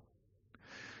girl.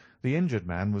 The injured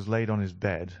man was laid on his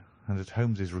bed, and at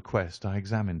Holmes's request I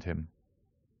examined him.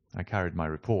 I carried my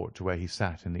report to where he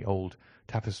sat in the old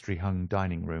tapestry-hung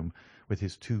dining-room with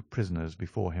his 2 prisoners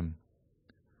before him.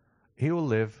 "He will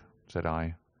live," said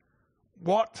I.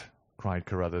 "What?" cried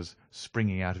Carruthers,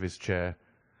 springing out of his chair.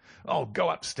 "I'll go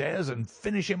upstairs and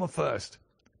finish him first.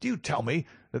 Do you tell me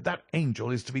that that angel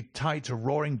is to be tied to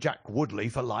Roaring Jack Woodley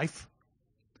for life?"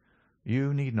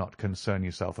 "You need not concern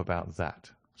yourself about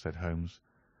that," said Holmes.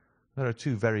 "There are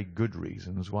 2 very good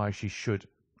reasons why she should,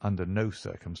 under no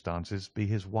circumstances, be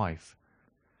his wife.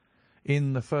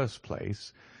 In the first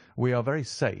place, We are very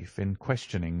safe in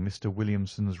questioning Mr.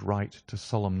 Williamson's right to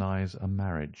solemnise a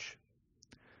marriage."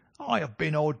 "I have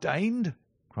been ordained,"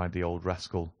 cried the old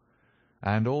rascal.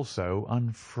 "And also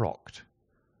unfrocked."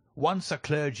 "Once a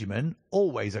clergyman,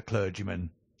 always a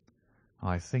clergyman."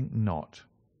 "I think not.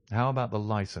 How about the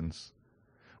licence?"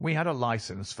 "We had a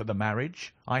licence for the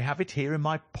marriage. I have it here in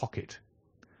my pocket."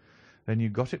 "Then you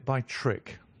got it by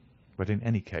trick. But in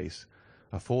any case,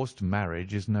 a forced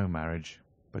marriage is no marriage,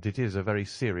 but it is a very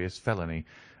serious felony,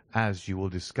 as you will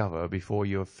discover before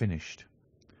you have finished.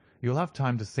 You'll have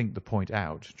time to think the point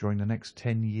out during the next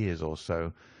 10 years or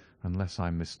so, unless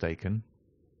I'm mistaken.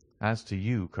 As to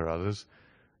you, Carruthers,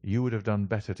 you would have done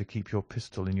better to keep your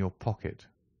pistol in your pocket."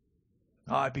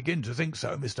 "I begin to think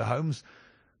so, Mr. Holmes.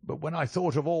 But when I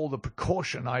thought of all the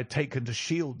precaution I had taken to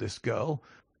shield this girl,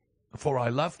 for I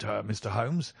loved her, Mr.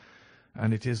 Holmes,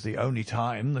 and it is the only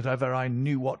time that ever I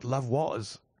knew what love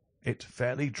was, it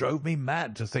fairly drove me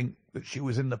mad to think that she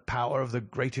was in the power of the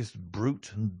greatest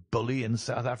brute and bully in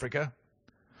South Africa,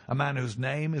 a man whose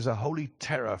name is a holy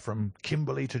terror from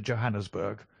Kimberley to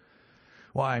Johannesburg.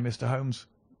 Why, Mr. Holmes,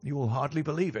 you will hardly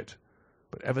believe it,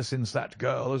 but ever since that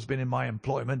girl has been in my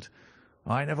employment,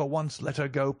 I never once let her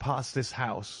go past this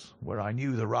house, where I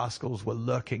knew the rascals were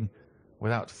lurking,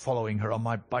 without following her on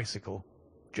my bicycle,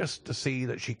 just to see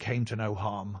that she came to no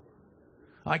harm.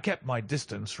 I kept my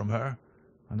distance from her,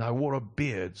 and I wore a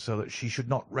beard so that she should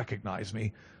not recognise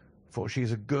me, for she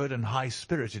is a good and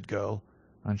high-spirited girl,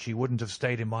 and she wouldn't have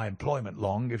stayed in my employment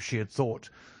long if she had thought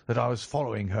that I was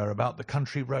following her about the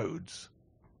country roads."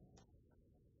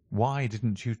 "Why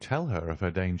didn't you tell her of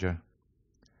her danger?"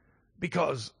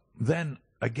 "Because then,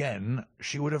 again,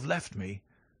 she would have left me,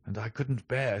 and I couldn't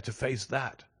bear to face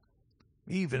that.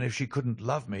 Even if she couldn't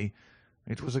love me,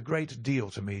 it was a great deal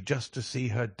to me just to see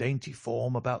her dainty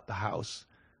form about the house,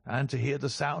 and to hear the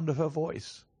sound of her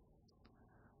voice."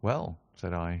 "Well,"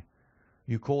 said I,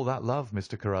 "you call that love,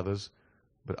 Mr. Carruthers,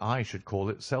 but I should call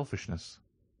it selfishness."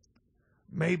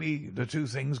 "Maybe the two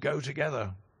things go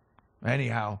together.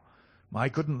 Anyhow, I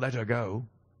couldn't let her go.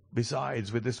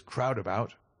 Besides, with this crowd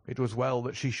about, it was well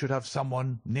that she should have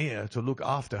someone near to look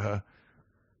after her.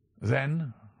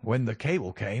 Then, when the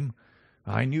cable came,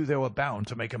 I knew they were bound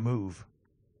to make a move."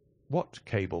 "What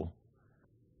cable?"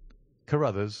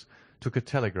 Carruthers took a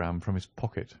telegram from his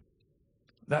pocket.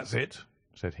 "That's it,"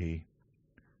 said he.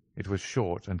 It was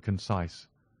short and concise.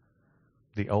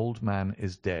 "The old man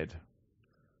is dead."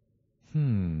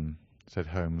 Said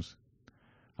Holmes.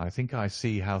 "I think I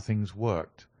see how things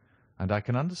worked, and I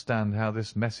can understand how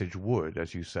this message would,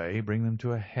 as you say, bring them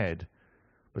to a head.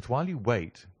 But while you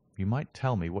wait, you might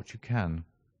tell me what you can."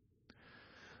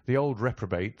 The old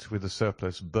reprobate with the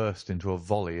surplice burst into a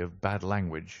volley of bad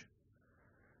language.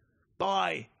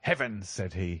 "By heavens,"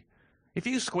 said he, "if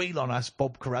you squeal on us,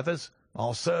 Bob Carruthers,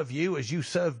 I'll serve you as you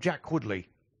served Jack Woodley.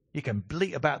 You can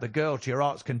bleat about the girl to your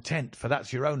heart's content, for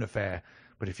that's your own affair,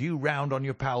 but if you round on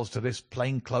your pals to this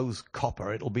plain-clothes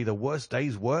copper, it'll be the worst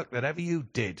day's work that ever you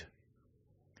did."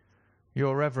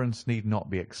 "Your reverence need not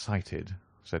be excited,"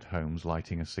 said Holmes,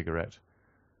 lighting a cigarette.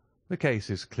 "The case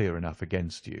is clear enough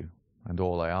against you, and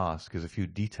all I ask is a few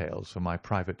details for my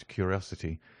private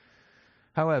curiosity.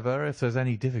 However, if there's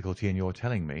any difficulty in your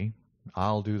telling me,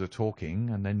 I'll do the talking,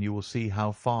 and then you will see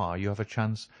how far you have a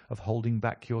chance of holding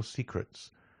back your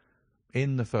secrets.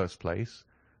 In the first place,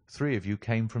 3 of you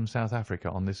came from South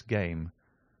Africa on this game.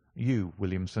 You,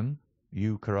 Williamson,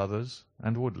 you, Carruthers,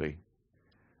 and Woodley."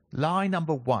 "Lie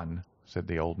number 1, said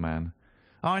the old man.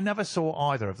 "I never saw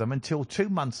either of them until 2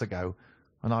 months ago,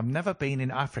 and I've never been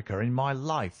in Africa in my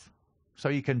life. So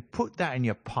you can put that in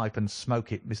your pipe and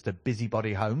smoke it, Mr.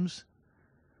 Busybody Holmes."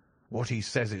 "What he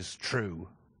says is true,"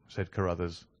 said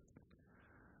Carruthers.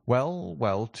 "Well,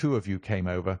 well, 2 of you came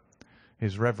over.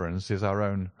 His reverence is our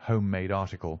own home-made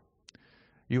article.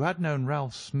 You had known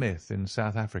Ralph Smith in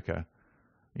South Africa.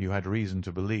 You had reason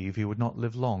to believe he would not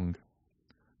live long.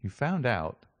 You found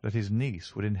out that his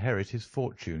niece would inherit his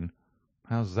fortune.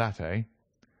 How's that, eh?"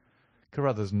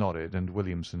 Carruthers nodded, and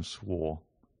Williamson swore.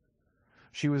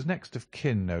 "She was next of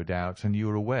kin, no doubt, and you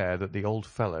were aware that the old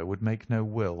fellow would make no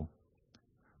will."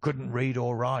 "Couldn't read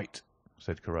or write,"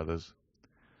 said Carruthers.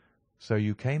 "So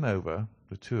you came over,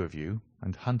 the 2 of you,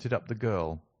 and hunted up the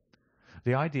girl.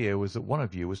 The idea was that one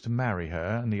of you was to marry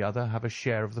her and the other have a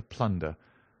share of the plunder.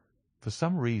 For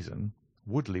some reason,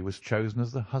 Woodley was chosen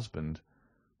as the husband.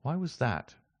 Why was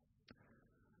that?"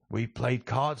 "We played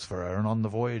cards for her and on the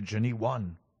voyage, and he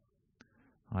won."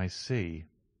 "I see.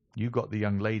 You got the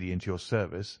young lady into your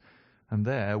service, and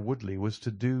there Woodley was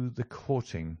to do the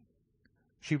courting.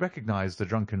 She recognised the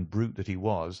drunken brute that he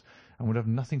was, and would have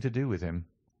nothing to do with him.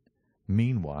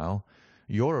 Meanwhile,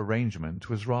 Your arrangement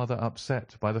was rather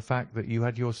upset by the fact that you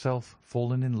had yourself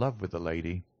fallen in love with the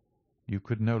lady. You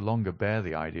could no longer bear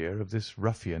the idea of this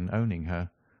ruffian owning her."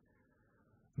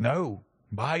 "No,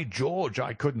 by George,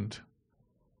 I couldn't."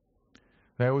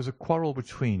 "There was a quarrel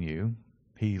between you.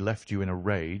 He left you in a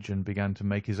rage and began to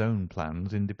make his own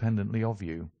plans independently of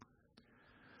you."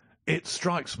 "It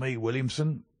strikes me,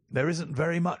 Williamson, there isn't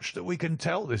very much that we can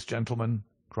tell this gentleman,"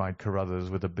 cried Carruthers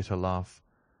with a bitter laugh.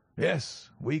 "Yes,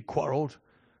 we quarrelled,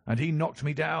 and he knocked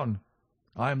me down.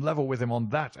 I am level with him on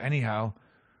that, anyhow.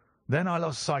 Then I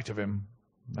lost sight of him.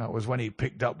 That was when he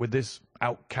picked up with this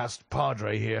outcast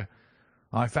padre here.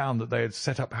 I found that they had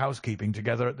set up housekeeping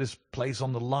together at this place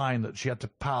on the line that she had to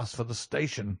pass for the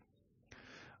station.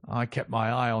 I kept my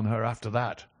eye on her after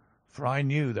that, for I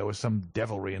knew there was some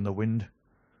devilry in the wind.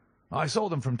 I saw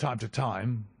them from time to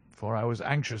time, for I was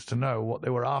anxious to know what they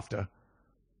were after.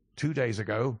 2 days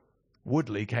ago,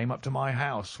 Woodley came up to my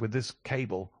house with this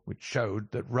cable which showed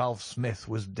that Ralph Smith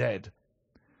was dead.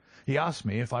 He asked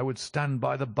me if I would stand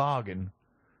by the bargain.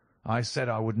 I said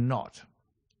I would not.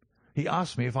 He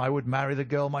asked me if I would marry the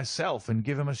girl myself and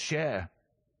give him a share.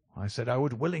 I said I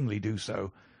would willingly do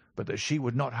so, but that she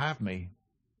would not have me.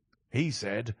 He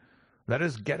said, 'Let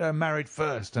us get her married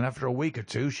first, and after a week or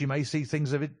two she may see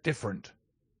things a bit different.'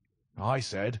 I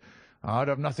said I'd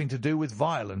have nothing to do with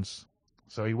violence,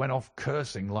 so he went off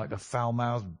cursing like the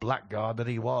foul-mouthed blackguard that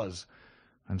he was,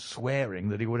 and swearing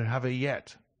that he would have her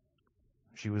yet.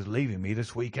 She was leaving me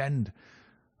this week-end,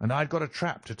 and I'd got a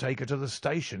trap to take her to the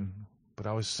station, but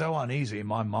I was so uneasy in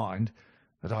my mind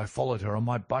that I followed her on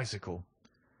my bicycle.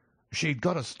 She'd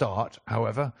got a start,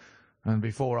 however, and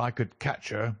before I could catch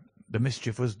her the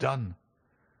mischief was done.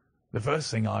 The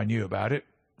first thing I knew about it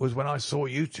was when I saw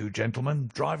you two gentlemen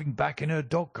driving back in her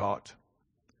dog-cart."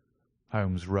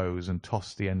 Holmes rose and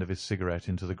tossed the end of his cigarette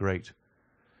into the grate.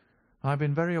 "I have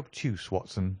been very obtuse,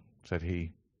 Watson," said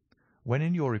he. "When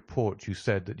in your report you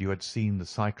said that you had seen the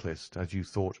cyclist, as you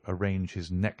thought, arrange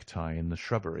his necktie in the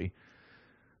shrubbery,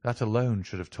 that alone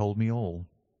should have told me all.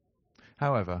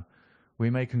 However, we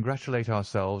may congratulate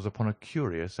ourselves upon a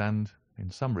curious and, in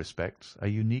some respects, a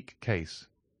unique case.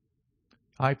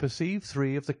 I perceive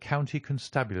 3 of the county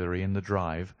constabulary in the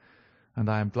drive, and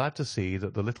I am glad to see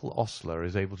that the little ostler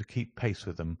is able to keep pace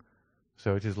with them,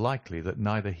 so it is likely that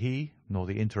neither he nor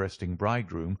the interesting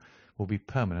bridegroom will be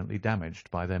permanently damaged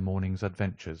by their morning's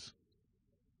adventures.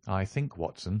 I think,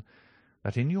 Watson,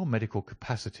 that in your medical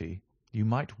capacity you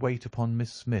might wait upon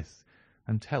Miss Smith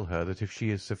and tell her that if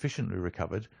she is sufficiently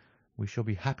recovered, we shall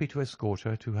be happy to escort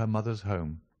her to her mother's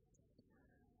home.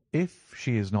 If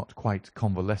she is not quite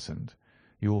convalescent,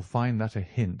 you will find that a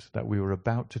hint that we were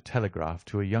about to telegraph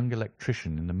to a young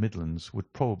electrician in the Midlands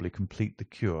would probably complete the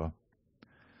cure.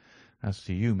 As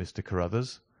to you, Mr.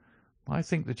 Carruthers, I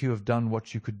think that you have done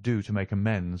what you could do to make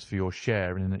amends for your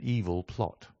share in an evil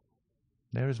plot.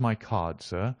 There is my card,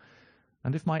 sir,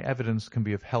 and if my evidence can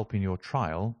be of help in your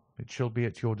trial, it shall be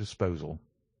at your disposal.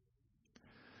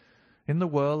 In the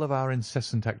whirl of our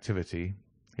incessant activity,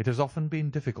 it has often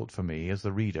been difficult for me, as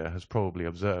the reader has probably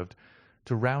observed,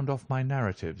 to round off my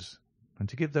narratives and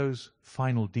to give those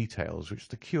final details which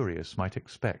the curious might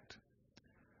expect.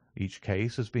 Each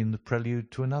case has been the prelude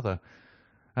to another,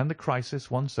 and the crisis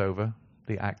once over,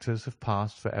 the actors have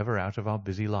passed for ever out of our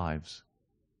busy lives.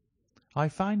 I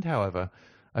find, however,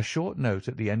 a short note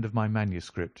at the end of my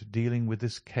manuscript dealing with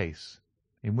this case,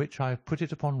 in which I have put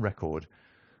it upon record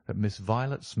that Miss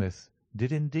Violet Smith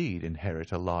did indeed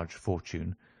inherit a large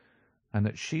fortune, and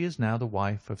that she is now the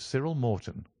wife of Cyril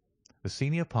Morton, the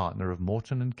senior partner of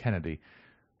Morton and Kennedy,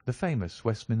 the famous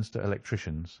Westminster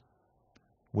electricians.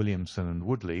 Williamson and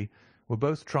Woodley were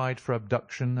both tried for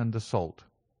abduction and assault,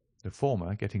 the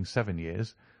former getting 7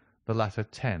 years, the latter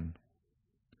 10.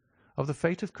 Of the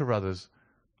fate of Carruthers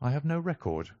I have no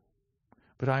record,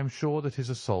 but I am sure that his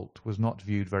assault was not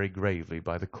viewed very gravely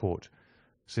by the court,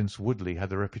 since Woodley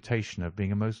had the reputation of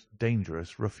being a most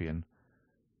dangerous ruffian,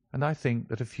 and I think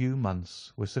that a few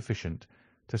months were sufficient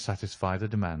to satisfy the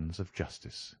demands of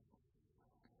justice.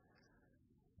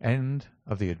 End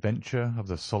of The Adventure of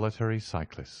the Solitary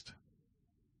Cyclist.